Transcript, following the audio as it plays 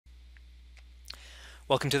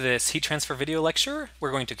Welcome to this heat transfer video lecture.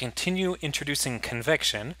 We're going to continue introducing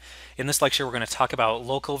convection. In this lecture, we're going to talk about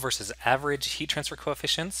local versus average heat transfer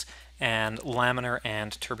coefficients and laminar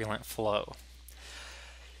and turbulent flow.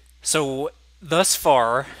 So thus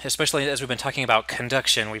far, especially as we've been talking about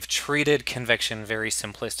conduction, we've treated convection very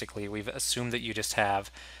simplistically. We've assumed that you just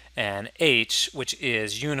have an H which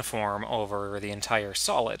is uniform over the entire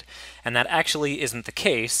solid. And that actually isn't the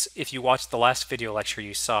case. If you watched the last video lecture,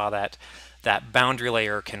 you saw that that boundary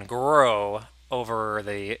layer can grow over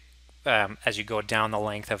the as you go down the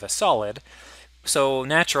length of a solid. So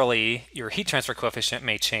naturally, your heat transfer coefficient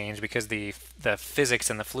may change because the physics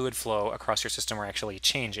and the fluid flow across your system are actually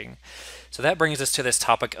changing. So that brings us to this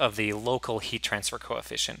topic of the local heat transfer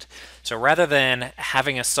coefficient. So rather than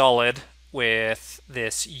having a solid with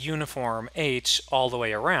this uniform H all the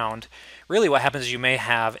way around, really what happens is you may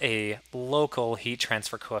have a local heat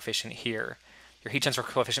transfer coefficient here. Your heat transfer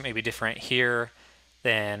coefficient may be different here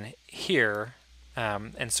than here.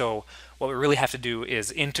 And so what we really have to do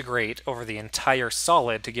is integrate over the entire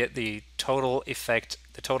solid to get the total effect,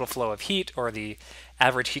 the total flow of heat, or the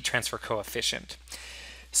average heat transfer coefficient.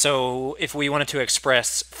 So if we wanted to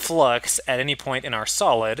express flux at any point in our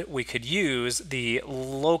solid, we could use the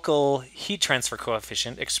local heat transfer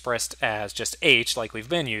coefficient expressed as just H, like we've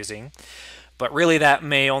been using. But really that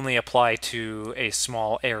may only apply to a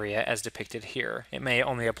small area as depicted here. It may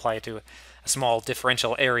only apply to a small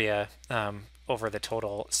differential area over the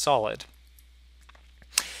total solid.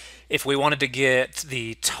 If we wanted to get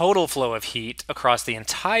the total flow of heat across the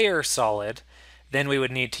entire solid, then we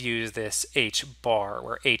would need to use this H bar,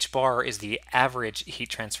 where H bar is the average heat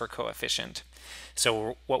transfer coefficient.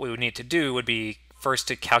 So what we would need to do would be first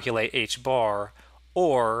to calculate H bar,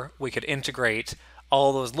 or we could integrate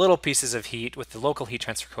all those little pieces of heat with the local heat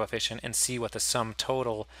transfer coefficient and see what the sum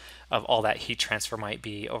total of all that heat transfer might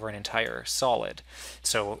be over an entire solid.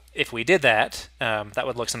 So if we did that, that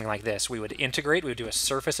would look something like this. We would integrate, we would do a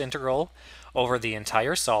surface integral over the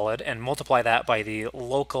entire solid and multiply that by the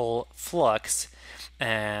local flux,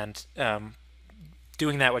 and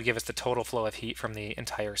doing that would give us the total flow of heat from the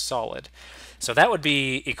entire solid. So that would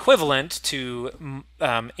be equivalent to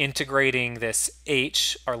integrating this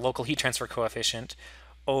H, our local heat transfer coefficient,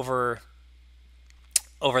 over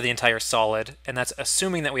the entire solid, and that's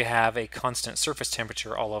assuming that we have a constant surface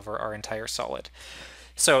temperature all over our entire solid.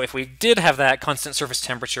 So if we did have that constant surface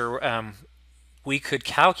temperature, we could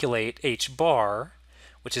calculate H bar,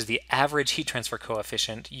 which is the average heat transfer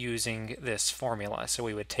coefficient, using this formula. So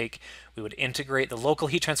we would integrate the local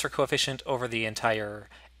heat transfer coefficient over the entire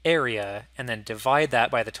area and then divide that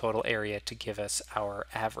by the total area to give us our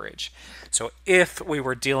average. So if we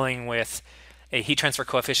were dealing with a heat transfer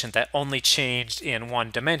coefficient that only changed in one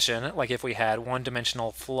dimension, like if we had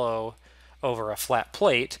one-dimensional flow over a flat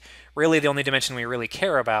plate, really the only dimension we really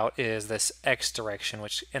care about is this x direction,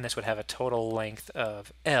 and this would have a total length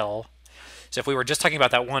of L. So if we were just talking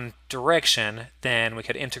about that one direction, then we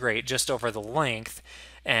could integrate just over the length,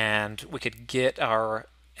 and we could get our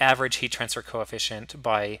average heat transfer coefficient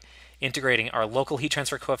by integrating our local heat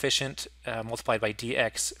transfer coefficient multiplied by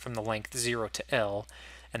dx from the length 0 to L,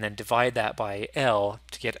 and then divide that by L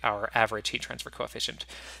to get our average heat transfer coefficient.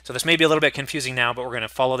 So this may be a little bit confusing now, but we're going to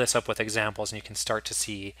follow this up with examples, and you can start to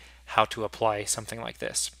see how to apply something like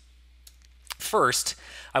this. First,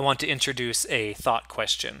 I want to introduce a thought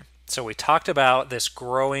question. So we talked about this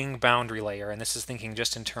growing boundary layer, and this is thinking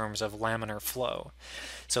just in terms of laminar flow.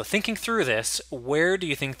 So thinking through this, where do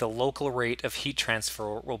you think the local rate of heat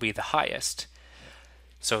transfer will be the highest?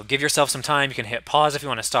 So give yourself some time. You can hit pause if you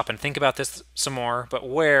want to stop and think about this some more, but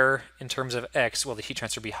where, in terms of x, will the heat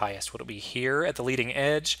transfer be highest? Will it be here at the leading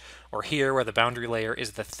edge, or here where the boundary layer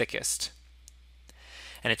is the thickest?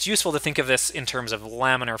 And it's useful to think of this in terms of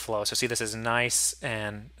laminar flow. So see, this is nice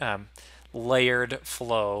and layered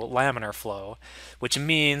flow, laminar flow, which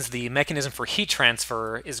means the mechanism for heat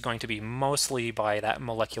transfer is going to be mostly by that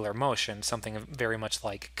molecular motion, something very much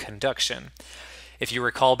like conduction. If you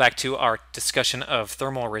recall back to our discussion of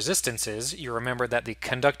thermal resistances, you remember that the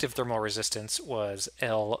conductive thermal resistance was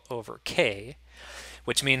L over K,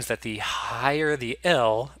 which means that the higher the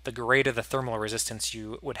L, the greater the thermal resistance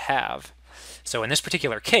you would have. So in this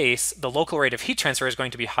particular case, the local rate of heat transfer is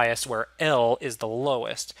going to be highest where L is the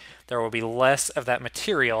lowest. There will be less of that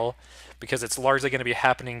material because it's largely going to be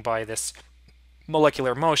happening by this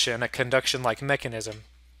molecular motion, a conduction-like mechanism.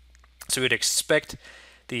 So we'd expect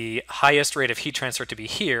the highest rate of heat transfer to be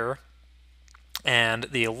here, and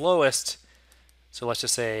the lowest, so let's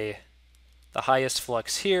just say the highest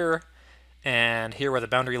flux here, and here where the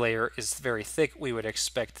boundary layer is very thick, we would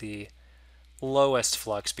expect the lowest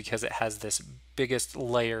flux because it has this biggest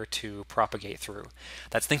layer to propagate through.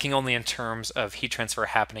 That's thinking only in terms of heat transfer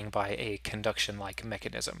happening by a conduction-like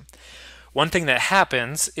mechanism. One thing that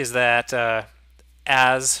happens is that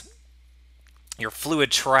as your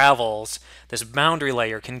fluid travels, this boundary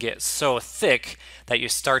layer can get so thick that you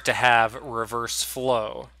start to have reverse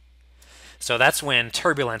flow. So that's when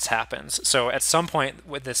turbulence happens. So at some point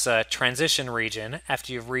with this transition region,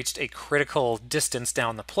 after you've reached a critical distance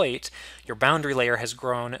down the plate, your boundary layer has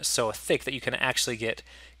grown so thick that you can actually get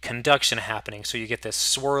conduction happening. So you get this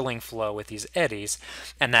swirling flow with these eddies,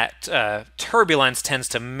 and that turbulence tends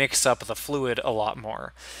to mix up the fluid a lot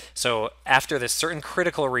more. So after this certain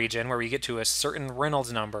critical region where we get to a certain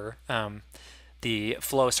Reynolds number, the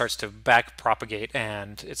flow starts to back propagate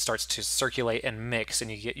and it starts to circulate and mix, and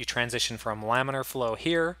you transition from laminar flow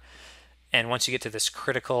here, and once you get to this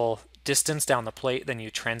critical distance down the plate, then you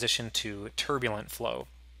transition to turbulent flow.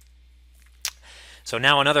 So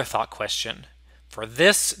now another thought question. For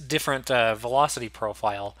this different velocity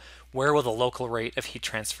profile, where will the local rate of heat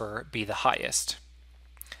transfer be the highest?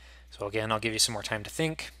 So again, I'll give you some more time to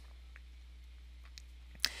think.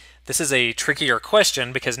 This is a trickier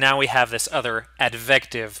question because now we have this other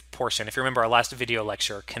advective portion. If you remember our last video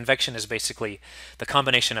lecture, convection is basically the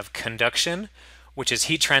combination of conduction, which is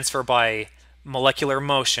heat transfer by molecular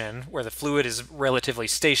motion, where the fluid is relatively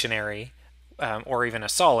stationary, or even a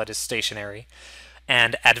solid is stationary,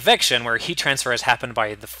 and advection, where heat transfer has happened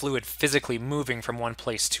by the fluid physically moving from one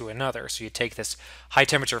place to another. So you take this high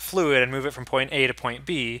temperature fluid and move it from point A to point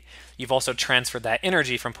B. You've also transferred that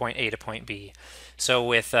energy from point A to point B. So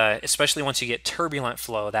with, especially once you get turbulent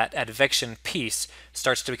flow, that advection piece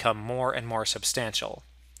starts to become more and more substantial.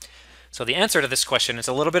 So the answer to this question is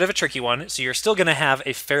a little bit of a tricky one. So you're still going to have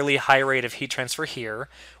a fairly high rate of heat transfer here,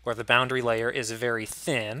 where the boundary layer is very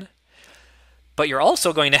thin. But you're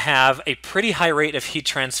also going to have a pretty high rate of heat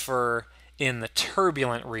transfer in the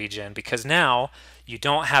turbulent region, because now you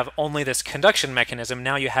don't have only this conduction mechanism,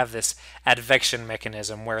 now you have this advection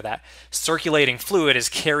mechanism where that circulating fluid is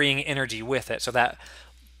carrying energy with it. So that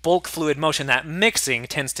bulk fluid motion, that mixing,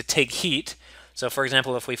 tends to take heat. So for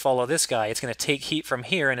example, if we follow this guy, it's going to take heat from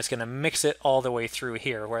here and it's going to mix it all the way through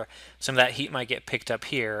here, where some of that heat might get picked up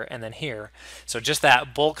here and then here. So just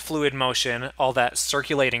that bulk fluid motion, all that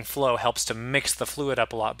circulating flow helps to mix the fluid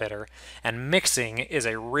up a lot better. And mixing is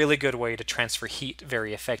a really good way to transfer heat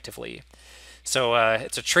very effectively. So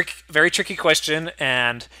it's a very tricky question,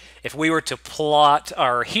 and if we were to plot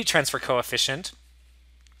our heat transfer coefficient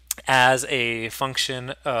as a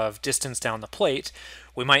function of distance down the plate,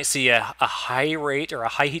 we might see a high rate or a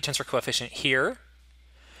high heat transfer coefficient here,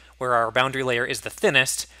 where our boundary layer is the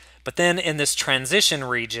thinnest, but then in this transition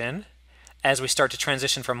region, as we start to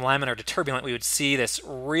transition from laminar to turbulent, we would see this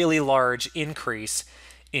really large increase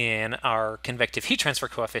in our convective heat transfer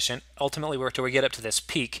coefficient, ultimately where we get up to this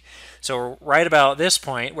peak. So right about this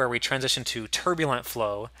point where we transition to turbulent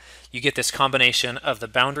flow, you get this combination of the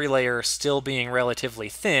boundary layer still being relatively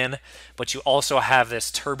thin, but you also have this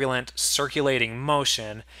turbulent circulating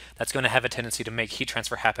motion that's going to have a tendency to make heat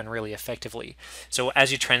transfer happen really effectively. So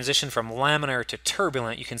as you transition from laminar to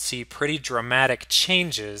turbulent, you can see pretty dramatic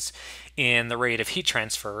changes in the rate of heat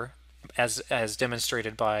transfer, as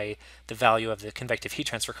demonstrated by the value of the convective heat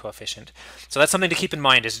transfer coefficient. So that's something to keep in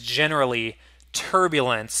mind, is generally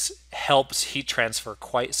turbulence helps heat transfer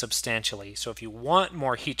quite substantially. So if you want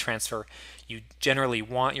more heat transfer, you generally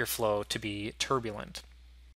want your flow to be turbulent.